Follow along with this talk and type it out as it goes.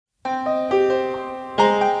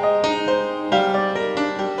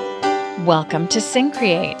Welcome to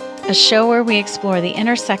Syncreate, a show where we explore the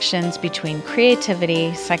intersections between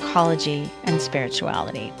creativity, psychology, and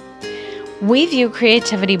spirituality. We view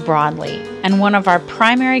creativity broadly, and one of our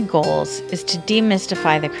primary goals is to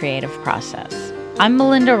demystify the creative process. I'm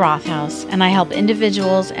Melinda Rothaus, and I help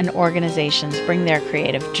individuals and organizations bring their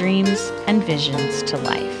creative dreams and visions to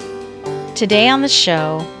life. Today on the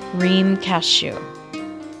show, Reem Khashou.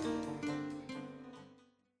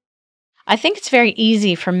 I think it's very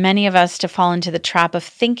easy for many of us to fall into the trap of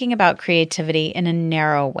thinking about creativity in a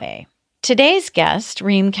narrow way. Today's guest,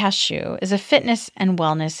 Reem Khashou, is a fitness and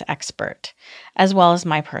wellness expert, as well as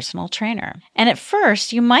my personal trainer. And at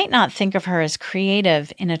first, you might not think of her as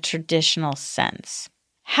creative in a traditional sense.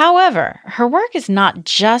 However, her work is not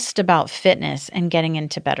just about fitness and getting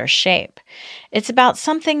into better shape. It's about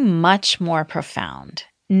something much more profound,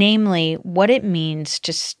 namely what it means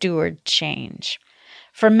to steward change.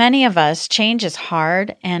 For many of us, change is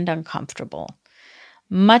hard and uncomfortable.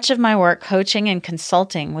 Much of my work coaching and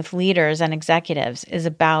consulting with leaders and executives is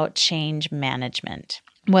about change management.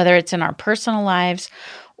 Whether it's in our personal lives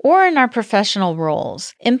or in our professional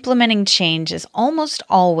roles, implementing change is almost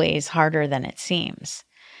always harder than it seems.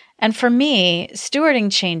 And for me,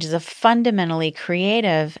 stewarding change is a fundamentally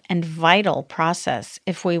creative and vital process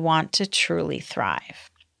if we want to truly thrive.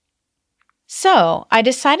 So I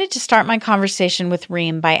decided to start my conversation with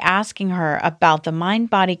Reem by asking her about the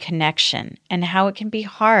mind-body connection and how it can be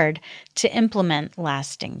hard to implement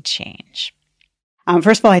lasting change.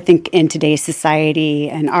 First of all, I think in today's society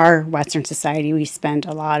and our Western society, we spend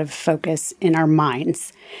a lot of focus in our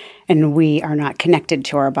minds, and we are not connected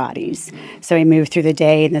to our bodies. So we move through the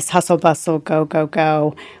day in this hustle, bustle, go, go,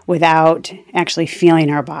 go, without actually feeling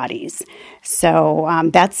our bodies. So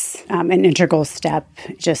that's an integral step,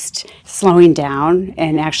 just slowing down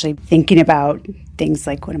and actually thinking about things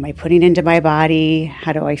like, what am I putting into my body?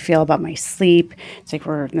 How do I feel about my sleep? It's like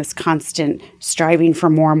we're in this constant striving for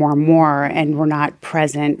more and more and more, and we're not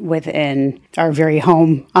present within our very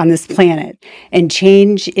home on this planet. And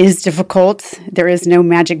change is difficult. There is no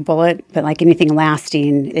magic bullet, but like anything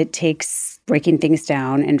lasting, it takes breaking things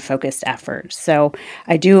down and focused effort. So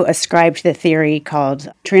I do ascribe to the theory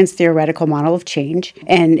called trans-theoretical model of change,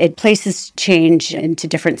 and it places change into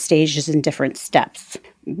different stages and different steps.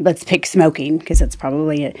 Let's pick smoking, because that's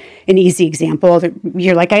probably an easy example.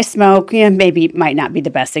 You're like, I smoke, maybe it might not be the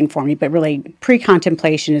best thing for me, but really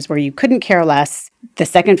pre-contemplation is where you couldn't care less. The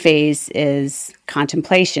second phase is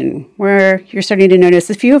contemplation, where you're starting to notice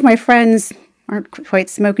a few of my friends aren't quite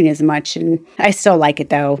smoking as much, and I still like it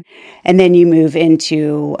though. And then you move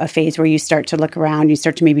into a phase where you start to look around, you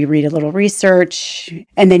start to maybe read a little research,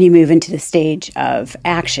 and then you move into the stage of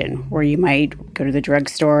action, where you might go to the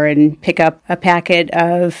drugstore and pick up a packet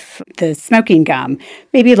of the smoking gum,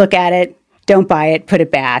 maybe look at it, don't buy it, put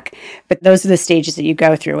it back. But those are the stages that you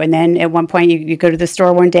go through. And then at one point, you go to the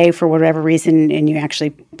store one day for whatever reason, and you actually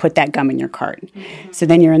put that gum in your cart. Mm-hmm. So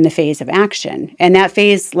then you're in the phase of action. And that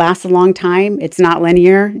phase lasts a long time. It's not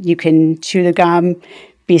linear. You can chew the gum,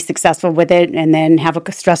 be successful with it, and then have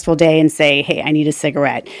a stressful day and say, hey, I need a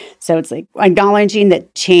cigarette. So it's like acknowledging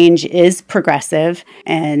that change is progressive,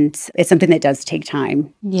 and it's something that does take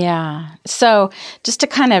time. Yeah. So just to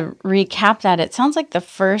kind of recap that, it sounds like the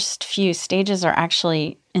first few stages are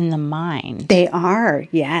actually in the mind. They are,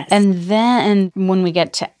 yes. And then when we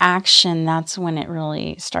get to action, that's when it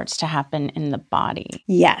really starts to happen in the body.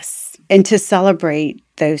 Yes. And to celebrate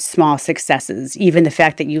those small successes, even the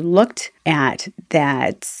fact that you looked at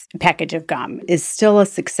that package of gum is still a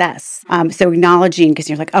success. So acknowledging, because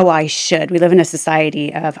you're like, oh, I should. We live in a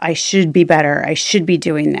society of I should be better. I should be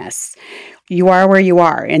doing this. You are where you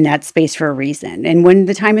are in that space for a reason. And when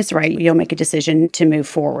the time is right, you'll make a decision to move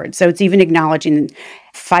forward. So it's even acknowledging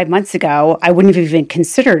 5 months ago, I wouldn't have even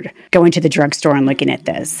considered going to the drugstore and looking at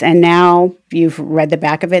this. And now you've read the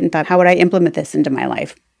back of it and thought, how would I implement this into my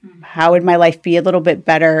life? How would my life be a little bit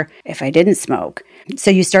better if I didn't smoke? So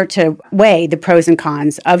you start to weigh the pros and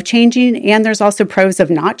cons of changing, and there's also pros of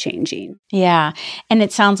not changing. Yeah. And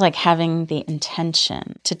it sounds like having the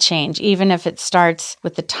intention to change, even if it starts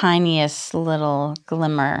with the tiniest little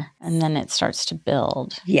glimmer, and then it starts to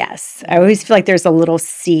build. Yes. I always feel like there's a little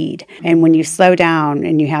seed. And when you slow down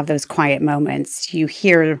and you have those quiet moments, you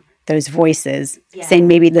hear those voices saying,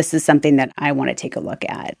 maybe this is something that I want to take a look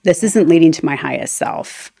at. This isn't leading to my highest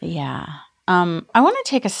self. Yeah. I want to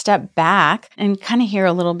take a step back and kind of hear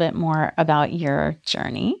a little bit more about your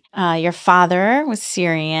journey. Your father was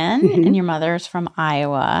Syrian and your mother's from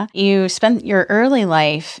Iowa. You spent your early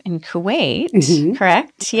life in Kuwait,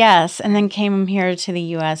 correct? Yes. And then came here to the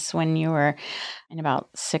U.S. when you were in about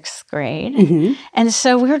sixth grade. And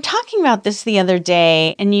so we were talking about this the other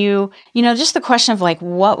day, and just the question of like,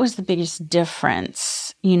 what was the biggest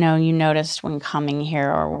difference, you noticed when coming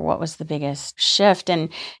here, or what was the biggest shift? And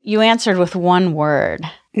you answered with one word.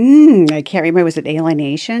 I can't remember. Was it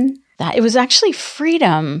alienation? That it was actually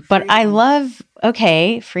freedom, but I love,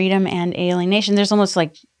 freedom and alienation. There's almost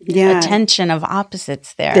like a tension of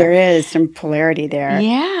opposites there. There is some polarity there.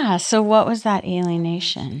 Yeah. So what was that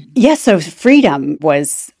alienation? Yeah. So freedom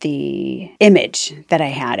was the image that I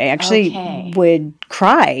had. I actually would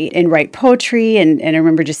cry and write poetry. And I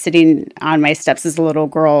remember just sitting on my steps as a little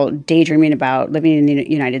girl, daydreaming about living in the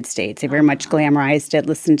United States. I very much glamorized it,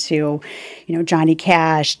 listened to, Johnny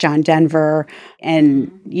Cash, John Denver,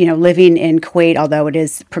 and, living in Kuwait, although it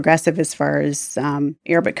is progressive as far as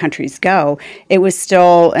Arabic countries go, it was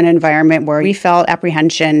still an environment where we felt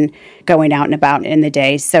apprehension going out and about in the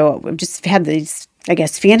day. So I've just had these,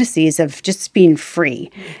 fantasies of just being free.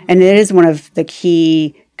 And it is one of the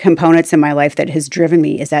key components in my life that has driven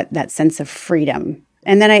me, is that sense of freedom.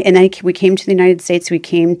 And then we came to the United States. I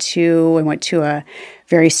went to a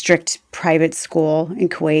very strict private school in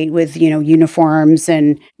Kuwait with, uniforms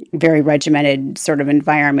and very regimented sort of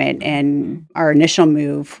environment. And our initial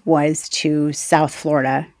move was to South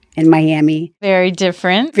Florida in Miami. Very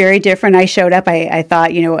different. Very different. I showed up. I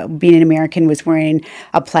thought, being an American was wearing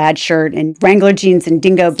a plaid shirt and Wrangler jeans and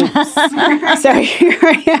dingo boots. So here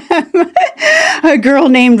I am, a girl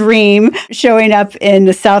named Reem, showing up in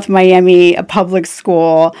the South Miami public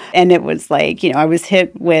school. And it was like, I was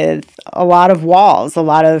hit with a lot of walls, a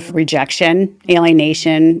lot of rejection,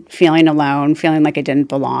 alienation, feeling alone, feeling like I didn't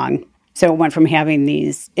belong. So it went from having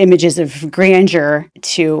these images of grandeur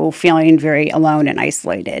to feeling very alone and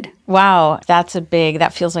isolated. Wow, that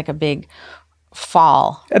feels like a big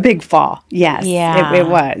fall. A big fall, yes. Yeah. It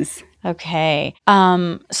was. Okay.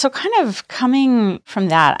 So kind of coming from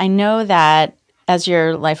that, I know that as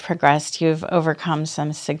your life progressed, you've overcome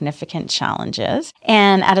some significant challenges.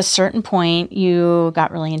 And at a certain point, you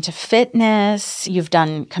got really into fitness. You've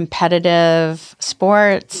done competitive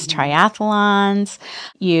sports, triathlons.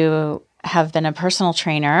 You have been a personal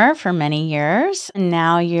trainer for many years. And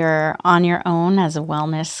now you're on your own as a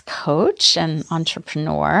wellness coach and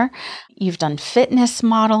entrepreneur. You've done fitness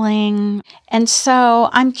modeling. And so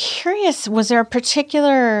I'm curious, was there a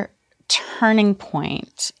particular turning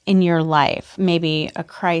point in your life, maybe a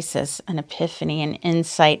crisis, an epiphany, an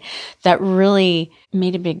insight that really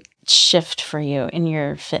made a big shift for you in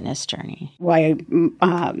your fitness journey? Well,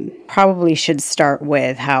 I probably should start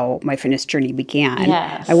with how my fitness journey began.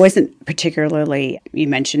 Yes. I wasn't particularly, you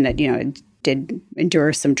mentioned that, I did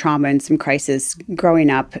endure some trauma and some crisis growing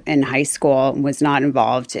up in high school and was not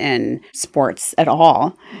involved in sports at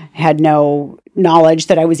all. I had no knowledge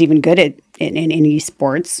that I was even good at in any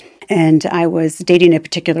sports. And I was dating a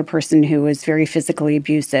particular person who was very physically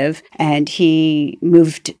abusive, and he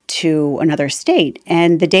moved to another state.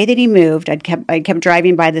 And the day that he moved, I kept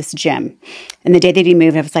driving by this gym. And the day that he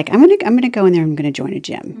moved, I was like, I'm gonna go in there. I'm gonna join a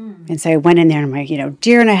gym. And so I went in there, and I'm like,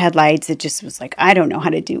 deer in the headlights. It just was like, I don't know how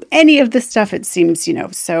to do any of this stuff. It seems,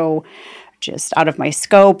 so just out of my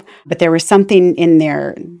scope, but there was something in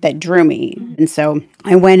there that drew me. And so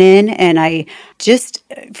I went in, and I just,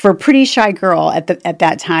 for a pretty shy girl at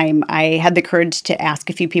that time, I had the courage to ask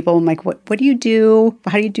a few people. I'm like, what do you do?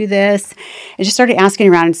 How do you do this? I just started asking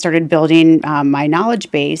around and started building my knowledge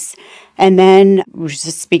base. And then I was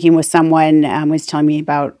just speaking with someone was telling me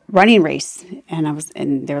about running race.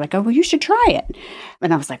 And they were like, oh, well, you should try it.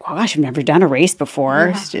 And I was like, well, gosh, I've never done a race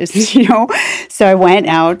before. Yeah. Just, So I went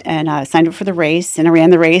out and signed up for the race, and I ran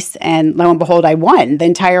the race. And lo and behold, I won the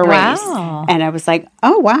entire race. And I was like,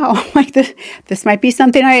 oh, wow, like this might be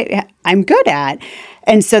something I'm good at.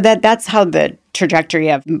 And so that's how the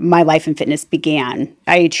trajectory of my life in fitness began.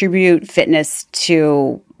 I attribute fitness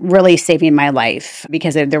to really saving my life,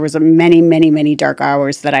 because there was many, many, many dark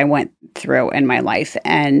hours that I went through in my life.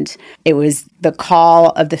 And it was the call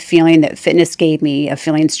of the feeling that fitness gave me, of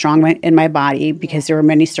feeling strong in my body, because there were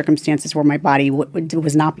many circumstances where my body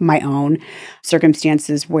was not my own,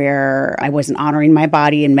 circumstances where I wasn't honoring my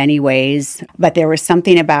body in many ways. But there was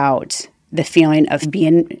something about the feeling of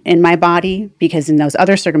being in my body, because in those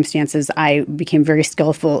other circumstances, I became very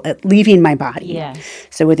skillful at leaving my body. Yes.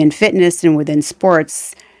 So within fitness and within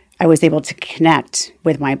sports, I was able to connect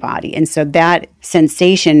with my body. And so that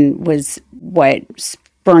sensation was what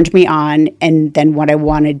spurned me on, and then what I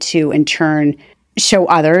wanted to, in turn, show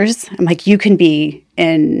others. I'm like, you can be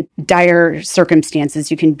in dire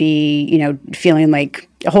circumstances. You can be, feeling like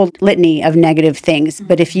a whole litany of negative things.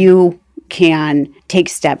 But if you can take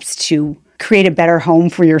steps to create a better home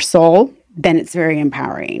for your soul, then it's very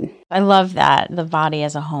empowering. I love that, the body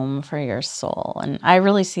as a home for your soul. And I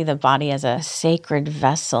really see the body as a sacred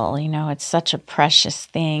vessel. It's such a precious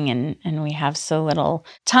thing, and we have so little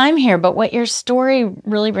time here. But what your story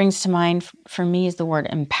really brings to mind for me is the word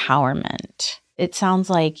empowerment. It sounds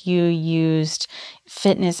like you used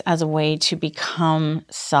fitness as a way to become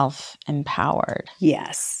self-empowered.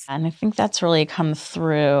 Yes. And I think that's really come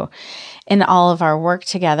through in all of our work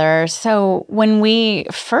together. So when we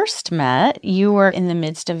first met, you were in the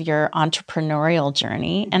midst of your entrepreneurial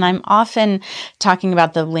journey. And I'm often talking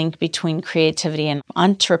about the link between creativity and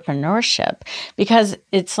entrepreneurship, because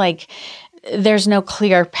it's like there's no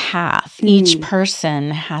clear path. Each person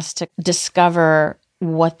has to discover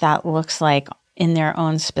what that looks like in their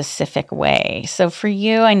own specific way. So for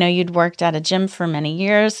you, I know you'd worked at a gym for many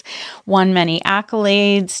years, won many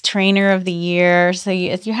accolades, trainer of the year. So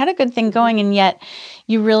you had a good thing going, and yet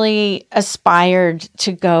you really aspired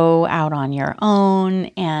to go out on your own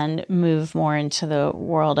and move more into the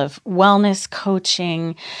world of wellness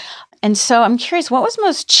coaching. And so I'm curious, what was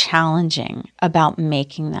most challenging about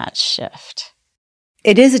making that shift?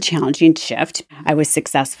 It is a challenging shift. I was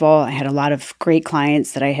successful. I had a lot of great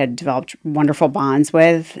clients that I had developed wonderful bonds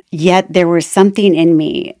with. Yet there was something in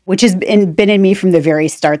me, which has been in me from the very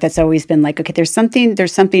start, that's always been like, okay, there's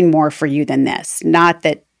something more for you than this. Not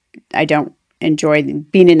that I don't enjoy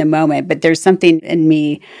being in the moment, but there's something in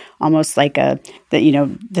me, almost like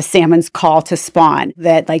the salmon's call to spawn,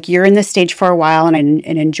 that like you're in this stage for a while and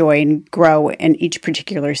enjoy and grow in each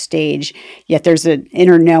particular stage. Yet there's an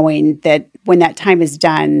inner knowing that when that time is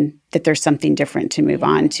done, that there's something different to move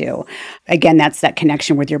on to. Again, that's that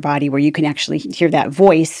connection with your body where you can actually hear that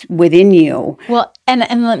voice within you. Well, and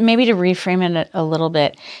maybe to reframe it a little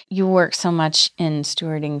bit, you work so much in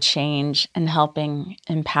stewarding change and helping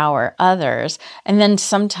empower others. And then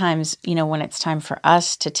sometimes, when it's time for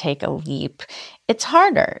us to take a leap, it's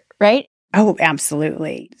harder, right? Oh,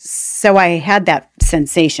 absolutely. So I had that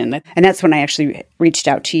sensation, and that's when I actually reached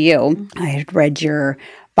out to you. I had read your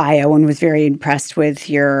bio and was very impressed with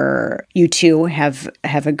you two have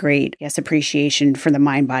a great appreciation for the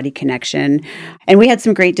mind-body connection. And we had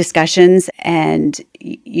some great discussions, and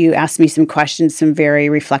you asked me some questions, some very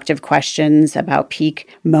reflective questions about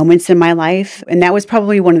peak moments in my life. And that was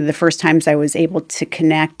probably one of the first times I was able to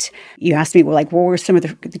connect. You asked me, what were some of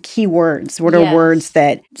the key words? What are words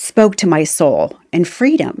that spoke to my soul? And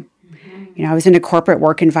freedom. I was in a corporate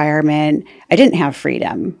work environment. I didn't have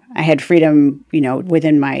freedom. I had freedom,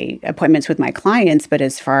 within my appointments with my clients, but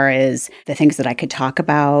as far as the things that I could talk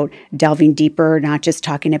about, delving deeper, not just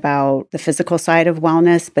talking about the physical side of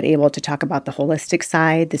wellness, but able to talk about the holistic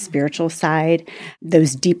side, the spiritual side,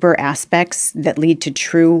 those deeper aspects that lead to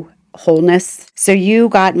true wholeness. So you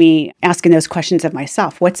got me asking those questions of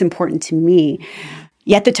myself. What's important to me?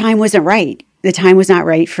 Yet the time wasn't right. The time was not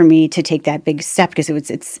right for me to take that big step because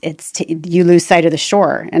you lose sight of the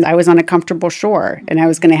shore, and I was on a comfortable shore, and I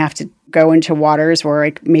was going to have to go into waters where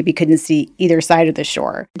I maybe couldn't see either side of the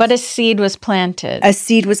shore. But a seed was planted. A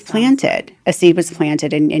seed was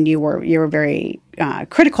planted. And you were very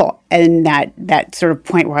critical in that sort of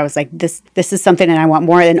point where I was like, this is something and I want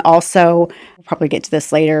more. And also, we'll probably get to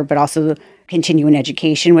this later, but also continuing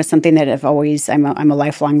education was something that I'm a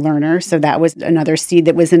lifelong learner. So that was another seed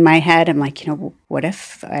that was in my head. I'm like, what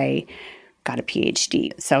if I got a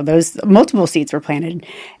PhD? So those multiple seeds were planted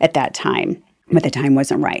at that time, but the time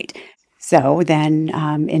wasn't right. So then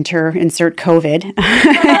insert COVID.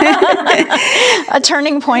 A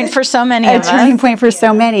turning point for so many of us. A turning point for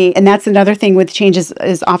so many. And that's another thing with changes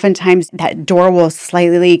is oftentimes that door will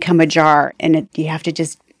slightly come ajar and you have to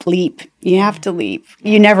just leap. You have to leap.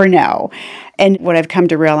 You never know. And what I've come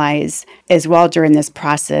to realize as well during this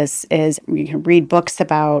process is you can read books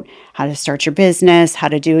about how to start your business, how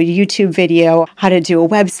to do a YouTube video, how to do a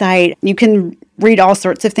website. You can read all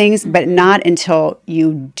sorts of things, but not until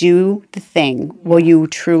you do the thing will you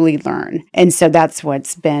truly learn. And so that's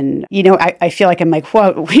what's been, I feel like I'm like,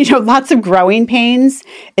 whoa, lots of growing pains.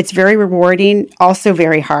 It's very rewarding, also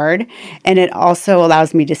very hard. And it also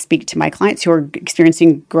allows me to speak to my clients who are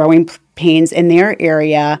experiencing growing pains in their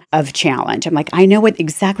area of challenge. I'm like, I know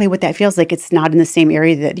exactly what that feels like. It's not in the same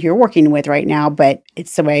area that you're working with right now, but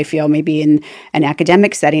it's the way I feel maybe in an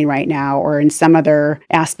academic setting right now or in some other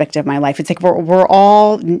aspect of my life. It's like we're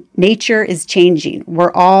all, nature is changing.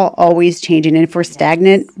 We're all always changing. And if we're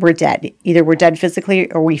stagnant, we're dead. Either we're dead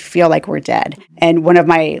physically or we feel like we're dead. And one of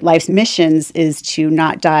my life's missions is to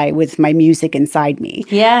not die with my music inside me.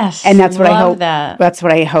 Yes. And that's what I hope. That. That's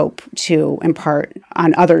what I hope to impart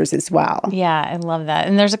on others as well. Yeah, I love that.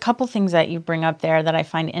 And there's a couple things that you bring up there that I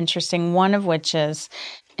find interesting. One of which is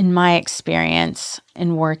in my experience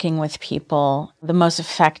in working with people, the most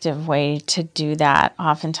effective way to do that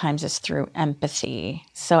oftentimes is through empathy.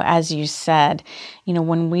 So as you said,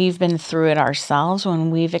 when we've been through it ourselves, when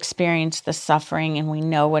we've experienced the suffering and we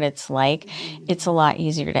know what it's like, it's a lot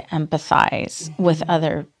easier to empathize with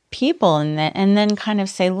other people and then kind of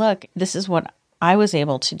say, look, this is what I was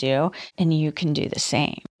able to do, and you can do the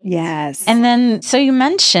same. Yes. And then, so you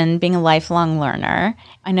mentioned being a lifelong learner.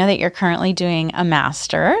 I know that you're currently doing a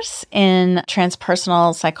master's in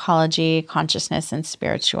transpersonal psychology, consciousness, and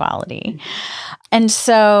spirituality. And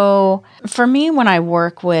so for me, when I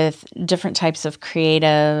work with different types of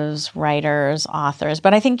creatives, writers, authors,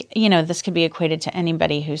 but I think, this could be equated to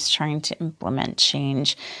anybody who's trying to implement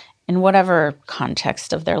change in whatever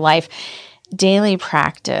context of their life. Daily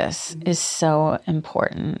practice is so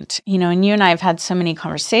important. And you and I have had so many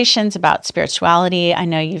conversations about spirituality. I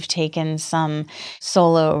know you've taken some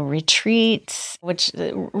solo retreats, which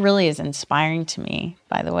really is inspiring to me,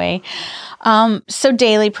 by the way. So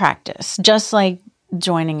daily practice, just like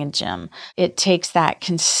joining a gym, it takes that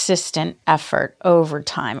consistent effort over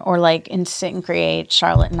time. Or like in Sit and Create,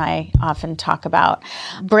 Charlotte and I often talk about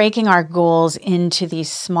breaking our goals into these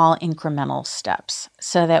small incremental steps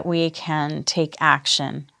so that we can take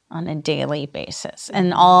action on a daily basis.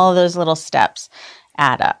 And all those little steps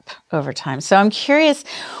add up over time. So I'm curious,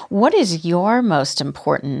 what is your most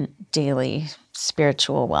important daily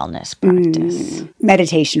spiritual wellness practice?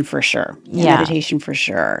 Meditation for sure. Yeah. Meditation for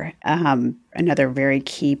sure. Another very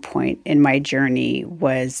key point in my journey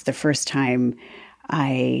was the first time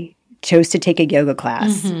I chose to take a yoga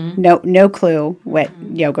class. No clue what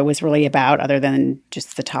yoga was really about other than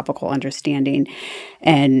just the topical understanding.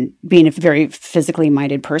 And being a very physically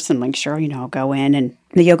minded person, like, sure, I'll go in. And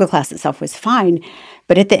the yoga class itself was fine.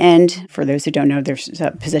 But at the end, for those who don't know, there's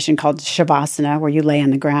a position called Shavasana where you lay on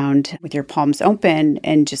the ground with your palms open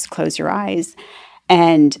and just close your eyes.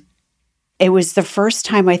 And it was the first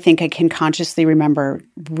time I think I can consciously remember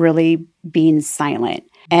really being silent,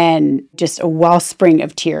 and just a wellspring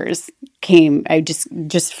of tears came. I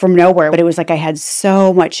just from nowhere, but it was like I had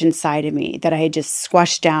so much inside of me that I had just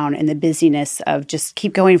squashed down in the busyness of just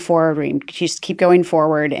keep going forward, Reem, just keep going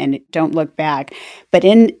forward and don't look back. But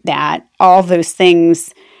in that, all those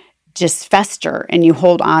things just fester and you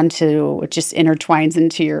hold on to, it just intertwines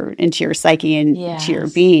into your psyche and to your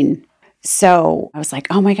being. So I was like,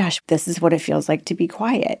 oh my gosh, this is what it feels like to be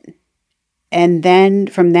quiet. And then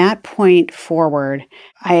from that point forward,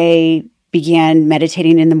 I began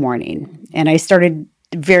meditating in the morning. And I started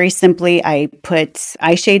very simply. I put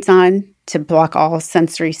eye shades on to block all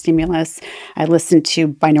sensory stimulus. I listened to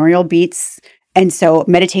binaural beats. And so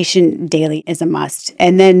meditation daily is a must.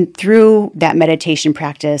 And then through that meditation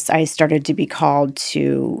practice, I started to be called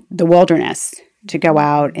to the wilderness, to go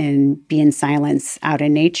out and be in silence out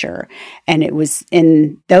in nature. And it was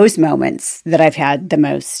in those moments that I've had the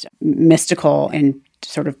most mystical and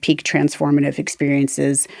sort of peak transformative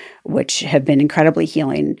experiences, which have been incredibly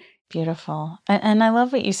healing. Beautiful. And I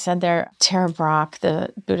love what you said there. Tara Brach,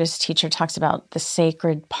 the Buddhist teacher, talks about the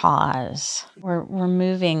sacred pause. We're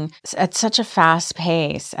moving at such a fast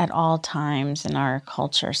pace at all times in our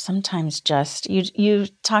culture. Sometimes just, you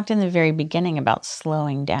talked in the very beginning about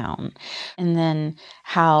slowing down, and then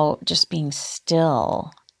how just being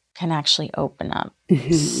still can actually open up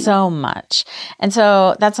so much. And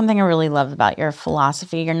so that's something I really love about your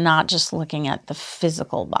philosophy. You're not just looking at the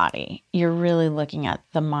physical body. You're really looking at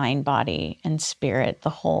the mind, body, and spirit,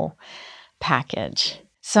 the whole package.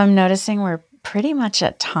 So I'm noticing we're pretty much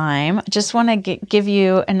at time. I just want to give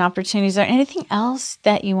you an opportunity. Is there anything else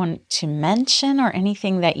that you want to mention or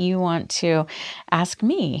anything that you want to ask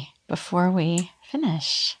me before we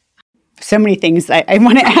finish? So many things I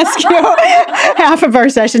want to ask you. Half of our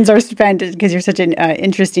sessions are spent because you're such an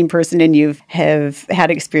interesting person and you have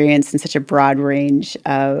had experience in such a broad range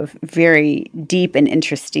of very deep and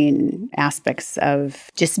interesting aspects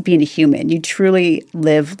of just being a human. You truly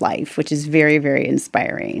live life, which is very, very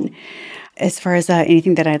inspiring. As far as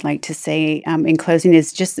anything that I'd like to say in closing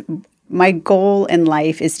is just my goal in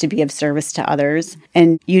life is to be of service to others,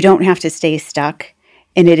 and you don't have to stay stuck.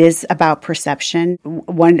 And it is about perception.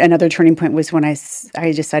 Another turning point was when I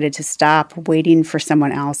decided to stop waiting for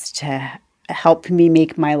someone else to help me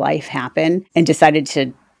make my life happen, and decided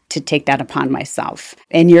to take that upon myself.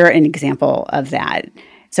 And you're an example of that.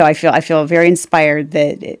 So I feel very inspired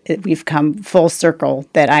that we've come full circle,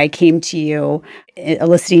 that I came to you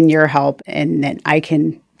eliciting your help, and that I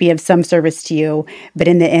can be of some service to you. But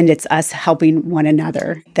in the end, it's us helping one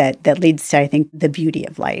another that leads to, I think, the beauty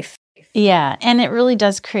of life. Yeah, and it really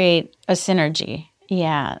does create a synergy.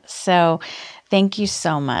 Yeah. So thank you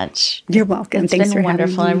so much. You're welcome. It's Thanks been for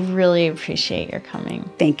wonderful. having me. I really appreciate your coming.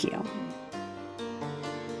 Thank you.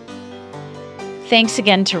 Thanks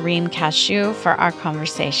again to Reem Khashou for our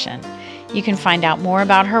conversation. You can find out more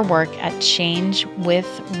about her work at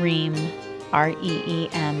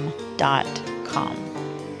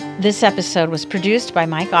changewithreem.com. This episode was produced by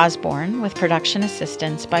Mike Osborne with production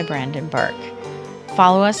assistance by Brandon Burke.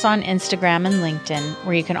 Follow us on Instagram and LinkedIn,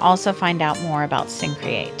 where you can also find out more about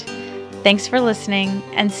Syncreate. Thanks for listening,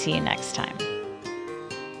 and see you next time.